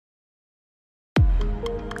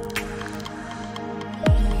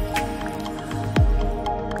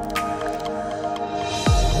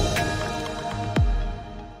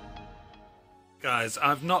guys,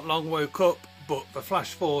 I've not long woke up, but the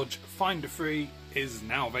Flashforge Finder Free is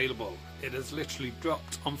now available. It has literally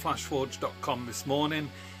dropped on flashforge.com this morning.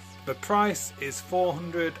 The price is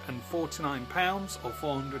 £449 or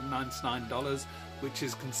 $499, which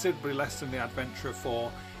is considerably less than the Adventurer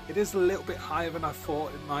 4. It is a little bit higher than I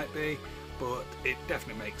thought it might be, but it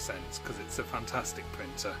definitely makes sense because it's a fantastic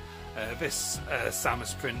printer. This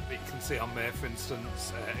Samus print that you can see on there, for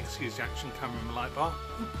instance, excuse the action camera and the light bar,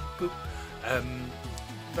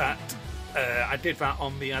 I did that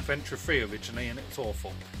on the Adventurer 3 originally and it was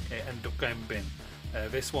awful. It ended up going bin.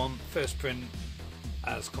 This one, first print,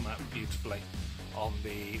 has come out beautifully on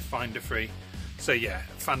the Finder 3. So yeah,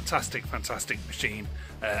 fantastic machine.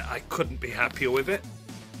 I couldn't be happier with it.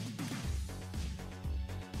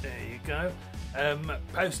 There you go.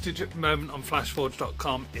 Postage at the moment on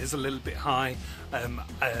flashforge.com is a little bit high.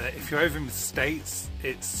 If you're over in the States,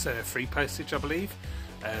 it's free postage, I believe.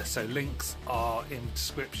 So links are in the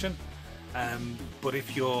description. But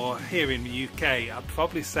if you're here in the UK, I'd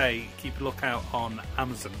probably say keep a lookout on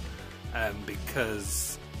Amazon,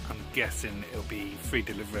 because I'm guessing it'll be free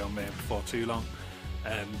delivery on there before too long.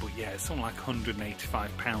 But yeah, it's something like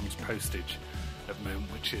 £185 postage at the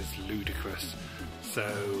moment, which is ludicrous. So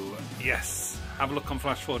yes, have a look on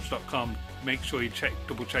flashforge.com. Make sure you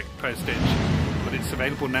double check the postage, but it's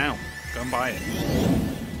available now. Go and buy it.